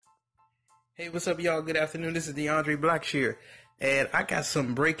Hey, what's up, y'all? Good afternoon. This is DeAndre Blackshear, and I got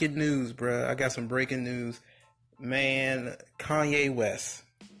some breaking news, bruh. I got some breaking news. Man, Kanye West.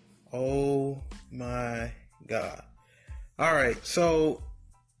 Oh my God. All right, so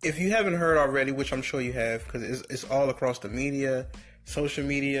if you haven't heard already, which I'm sure you have, because it's all across the media, social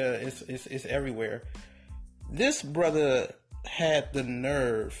media, it's everywhere. This brother had the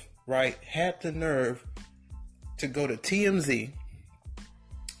nerve, right? Had the nerve to go to TMZ.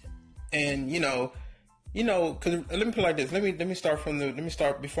 And cause let me put it like this. Let me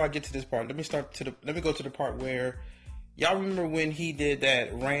start before I get to this part. Let me go to the part where y'all remember when he did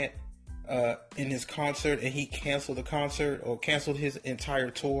that rant in his concert and he canceled the concert or canceled his entire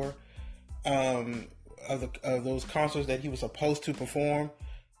tour of those concerts that he was supposed to perform,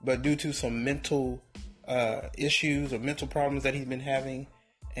 but due to some mental issues or mental problems that he's been having,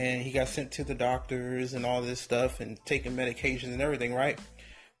 and he got sent to the doctors and all this stuff and taking medications and everything, right?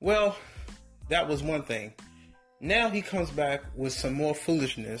 Well, that was one thing. Now he comes back with some more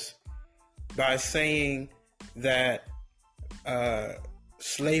foolishness by saying that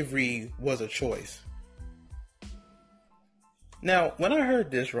slavery was a choice. Now, when I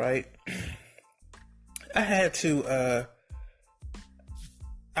heard this, right, I had to.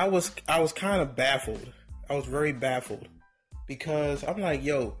 I was kind of baffled. I was very baffled because I'm like,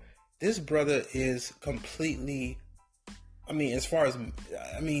 yo, this brother is completely. He's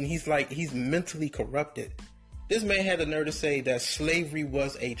mentally corrupted. This man had the nerve to say that slavery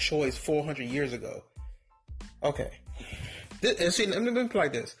was a choice 400 years ago. Okay. And see, let me put it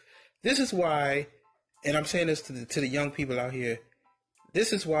like this. This is why, and I'm saying this to the young people out here,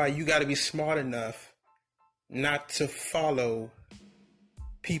 this is why you got to be smart enough not to follow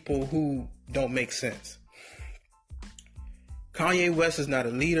people who don't make sense. Kanye West is not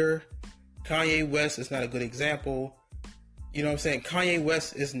a leader. Kanye West is not a good example. You know what I'm saying? Kanye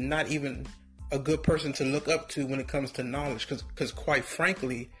West is not even a good person to look up to when it comes to knowledge. Because quite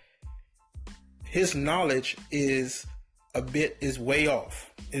frankly, his knowledge is way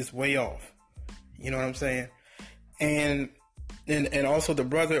off. It's way off. You know what I'm saying? And also the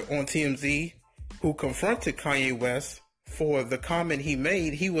brother on TMZ who confronted Kanye West for the comment he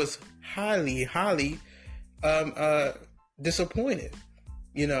made, he was highly disappointed.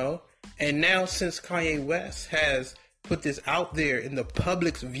 You know? And now since Kanye West has put this out there in the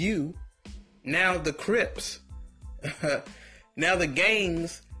public's view, now the Crips, now the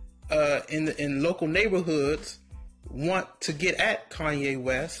gangs in local neighborhoods want to get at Kanye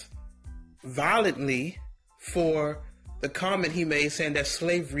West violently for the comment he made saying that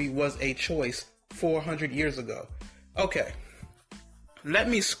slavery was a choice 400 years ago. Okay, let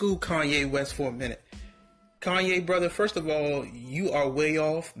me school Kanye West for a minute. Kanye, brother, first of all, you are way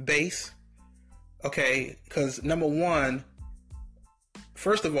off base. Okay, because number one,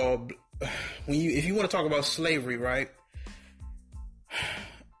 first of all, if you want to talk about slavery, right?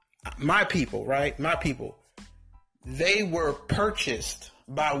 My people, they were purchased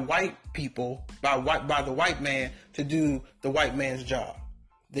by white people, by the white man to do the white man's job.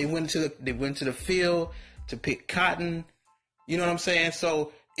 They went to the field to pick cotton. You know what I'm saying?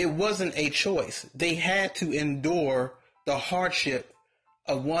 So it wasn't a choice. They had to endure the hardship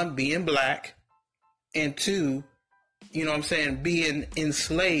of one, being black, and two, you know what I'm saying, being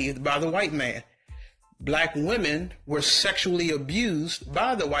enslaved by the white man. Black women were sexually abused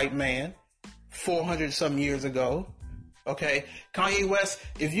by the white man 400 some years ago. Okay, Kanye West,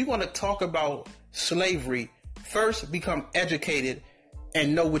 if you want to talk about slavery, first become educated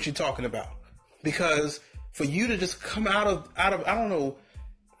and know what you're talking about. Because for you to just come out of I don't know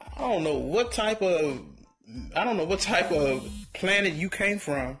what type of planet you came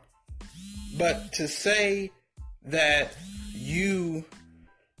from, but to say that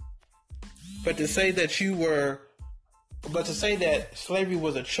slavery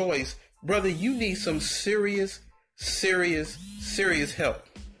was a choice, brother, you need some serious help.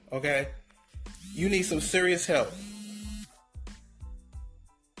 Okay? You need some serious help.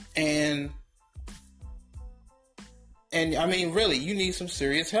 And I mean, really, you need some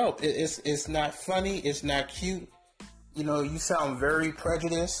serious help. It's not funny. It's not cute. You know, you sound very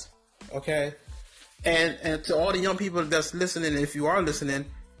prejudiced. Okay? And to all the young people that's listening, if you are listening,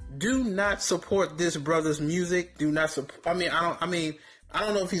 do not support this brother's music. Do not support. I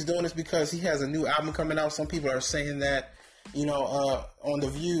don't know if he's doing this because he has a new album coming out. Some people are saying that, on The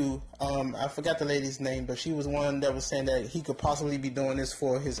View, I forgot the lady's name, but she was one that was saying that he could possibly be doing this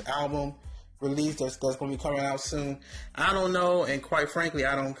for his album release that's going to be coming out soon. I don't know, and quite frankly,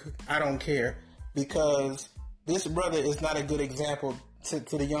 I don't care, because this brother is not a good example to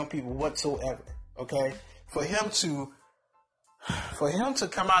the young people whatsoever. Okay, for him to for him to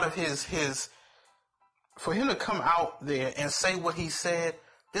come out of for him to come out there and say what he said,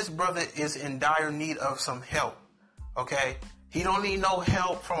 this brother is in dire need of some help. Okay? He don't need no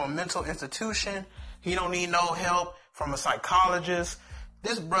help from a mental institution. He don't need no help from a psychologist.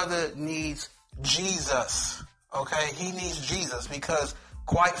 This brother needs Jesus. Okay? He needs Jesus because,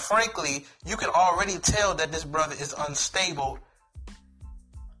 quite frankly, you can already tell that this brother is unstable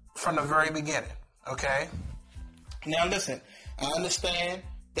from the very beginning. Okay? Now listen, I understand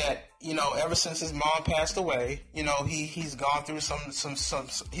that, ever since his mom passed away, he's gone through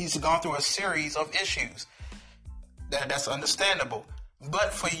he's gone through a series of issues. That's understandable.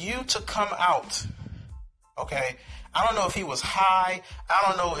 But for you to come out, okay, I don't know if he was high. I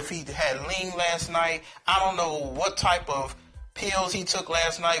don't know if he had lean last night. I don't know what type of pills he took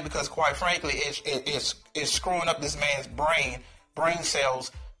last night because, quite frankly, it's screwing up this man's brain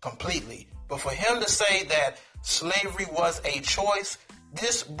cells completely. But for him to say that slavery was a choice,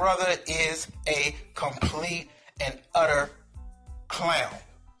 this brother is a complete and utter clown.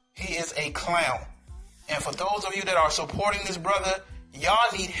 He is a clown. And for those of you that are supporting this brother, y'all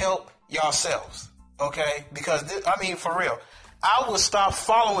need help yourselves. Okay? Because, for real, I would stop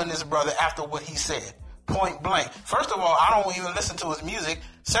following this brother after what he said. Point blank. First of all, I don't even listen to his music.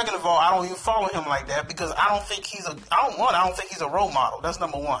 Second of all, I don't even follow him like that because I don't think he's a role model. That's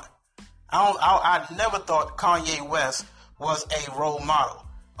number one. I never thought Kanye West was a role model.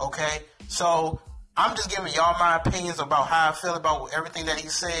 Okay? So I'm just giving y'all my opinions about how I feel about everything that he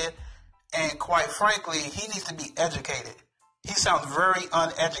said. And quite frankly, he needs to be educated. He sounds very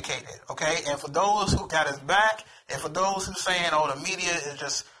uneducated. Okay? And for those who got his back, and for those who saying, the media is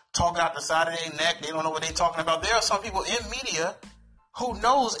just talking out the side of their neck, they don't know what they're talking about. There are some people in media who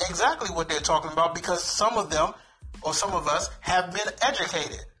knows exactly what they're talking about because some of them, or some of us, have been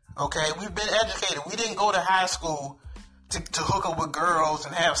educated. Okay? We've been educated. We didn't go to high school to hook up with girls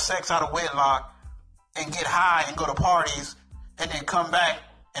and have sex out of wedlock and get high and go to parties and then come back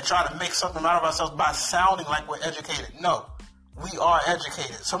and try to make something out of ourselves by sounding like we're educated. No, we are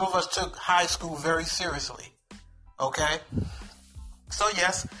educated. Some of us took high school very seriously. Okay? So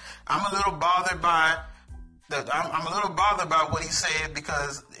yes, I'm a little bothered by what he said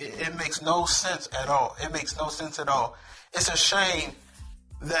because it makes no sense at all. It makes no sense at all. It's a shame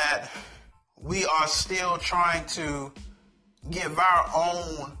that we are still trying to give our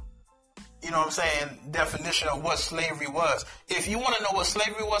own, definition of what slavery was. If you want to know what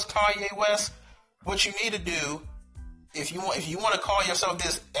slavery was, Kanye West, what you need to do, if you want to call yourself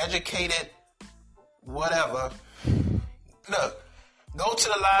this educated whatever, look, go to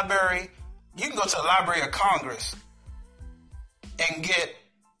the library. You can go to the Library of Congress and get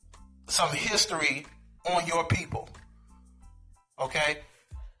some history on your people. Okay?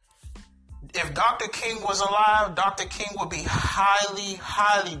 If Dr. King was alive, Dr. King would be highly,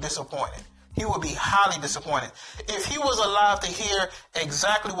 highly disappointed. He would be highly disappointed. If he was alive to hear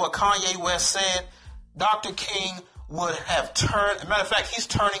exactly what Kanye West said, Dr. King would have turned. As a matter of fact, he's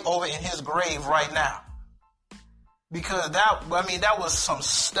turning over in his grave right now. Because that was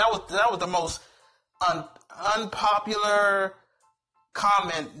the most unpopular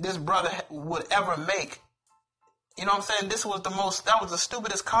comment this brother would ever make. You know what I'm saying? That was the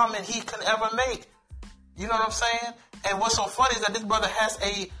stupidest comment he could ever make. You know what I'm saying? And what's so funny is that this brother has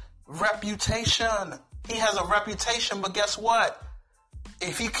a reputation. He has a reputation, but guess what?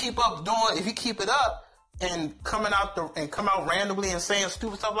 If he keep it up and come out randomly and saying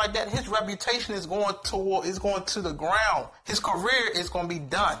stupid stuff like that, his reputation is going to the ground. His career is going to be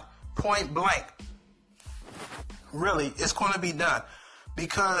done. Point blank. Really, it's going to be done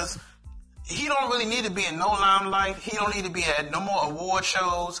because he don't really need to be in no limelight. He don't need to be at no more award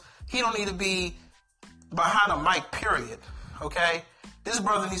shows. He don't need to be behind a mic, period. Okay? This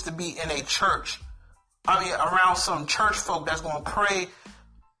brother needs to be in a church. Around some church folk that's going to pray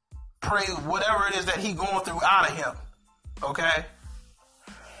whatever it is that he going through out of him. Okay?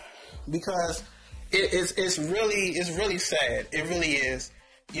 Because it's really sad. It really is.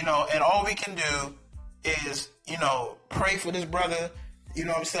 And all we can do is, pray for this brother. You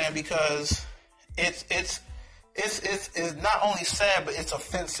know what I'm saying? Because it's not only sad, but it's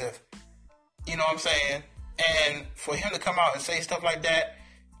offensive. You know what I'm saying? And for him to come out and say stuff like that,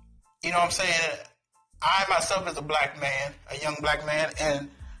 you know what I'm saying? I myself is a black man, a young black man, and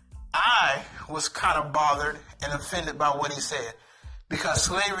I was kind of bothered and offended by what he said because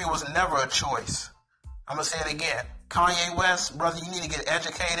slavery was never a choice. I'm going to say it again. Kanye West, brother, you need to get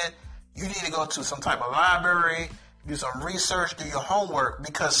educated. You need to go to some type of library, do some research, do your homework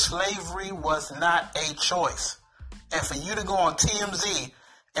because slavery was not a choice. And for you to go on TMZ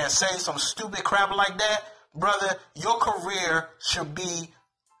and say some stupid crap like that, brother, your career should be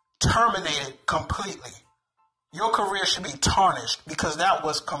terminated completely. Your career should be tarnished because that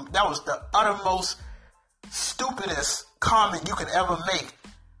was the uttermost stupidest comment you could ever make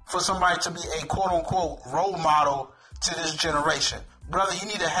for somebody to be a quote unquote role model to this generation. Brother, you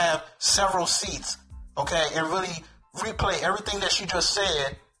need to have several seats, okay, and really replay everything that you just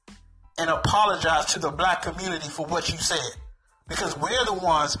said and apologize to the black community for what you said. Because we're the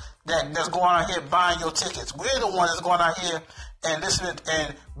ones that's going out here buying your tickets. We're the ones that's going out here and listening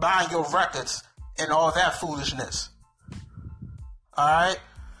and buying your records and all that foolishness. Alright,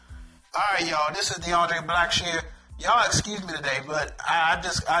 y'all. This is DeAndre Blackshear. Y'all excuse me today, but I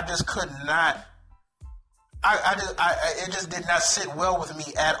just could not. It just did not sit well with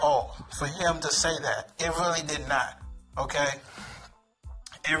me at all for him to say that. It really did not. Okay.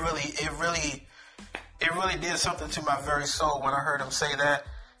 It really did something to my very soul when I heard him say that.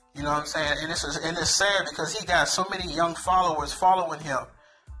 You know what I'm saying? And it's sad because he got so many young followers following him,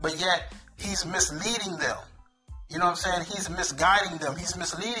 but yet he's misleading them. You know what I'm saying? He's misguiding them. He's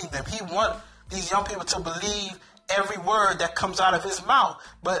misleading them. He wants these young people to believe every word that comes out of his mouth,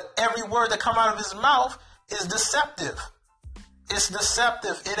 but every word that comes out of his mouth is deceptive. It's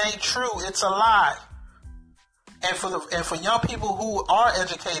deceptive. It ain't true. It's a lie. And for young people who are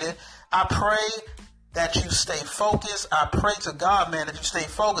educated, I pray that you stay focused. I pray to God, man, that you stay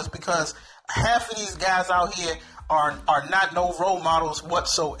focused, because half of these guys out here are not no role models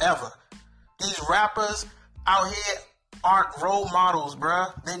whatsoever. These rappers out here aren't role models,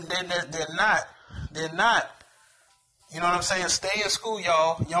 bruh. They're not. They're not. You know what I'm saying? Stay in school,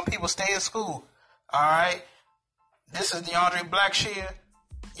 y'all. Young people, stay in school. All right? This is DeAndre Blackshear.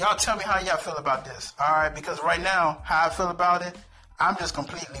 Y'all tell me how y'all feel about this. All right? Because right now, how I feel about it, I'm just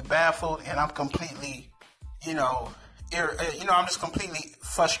completely baffled, and I'm completely, I'm just completely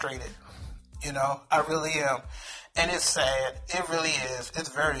frustrated. I really am. And it's sad. It really is. It's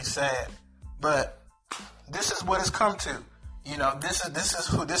very sad. But this is what it's come to.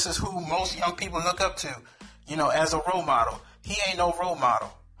 This is who most young people look up to, as a role model. He ain't no role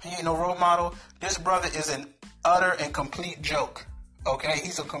model. This brother is an utter and complete joke. Okay?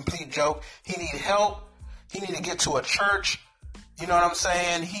 He's a complete joke. He need help. He need to get to a church. You know what I'm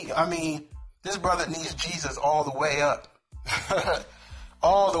saying? This brother needs Jesus all the way up.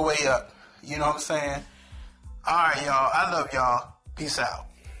 All the way up. You know what I'm saying? All right, y'all. I love y'all. Peace out.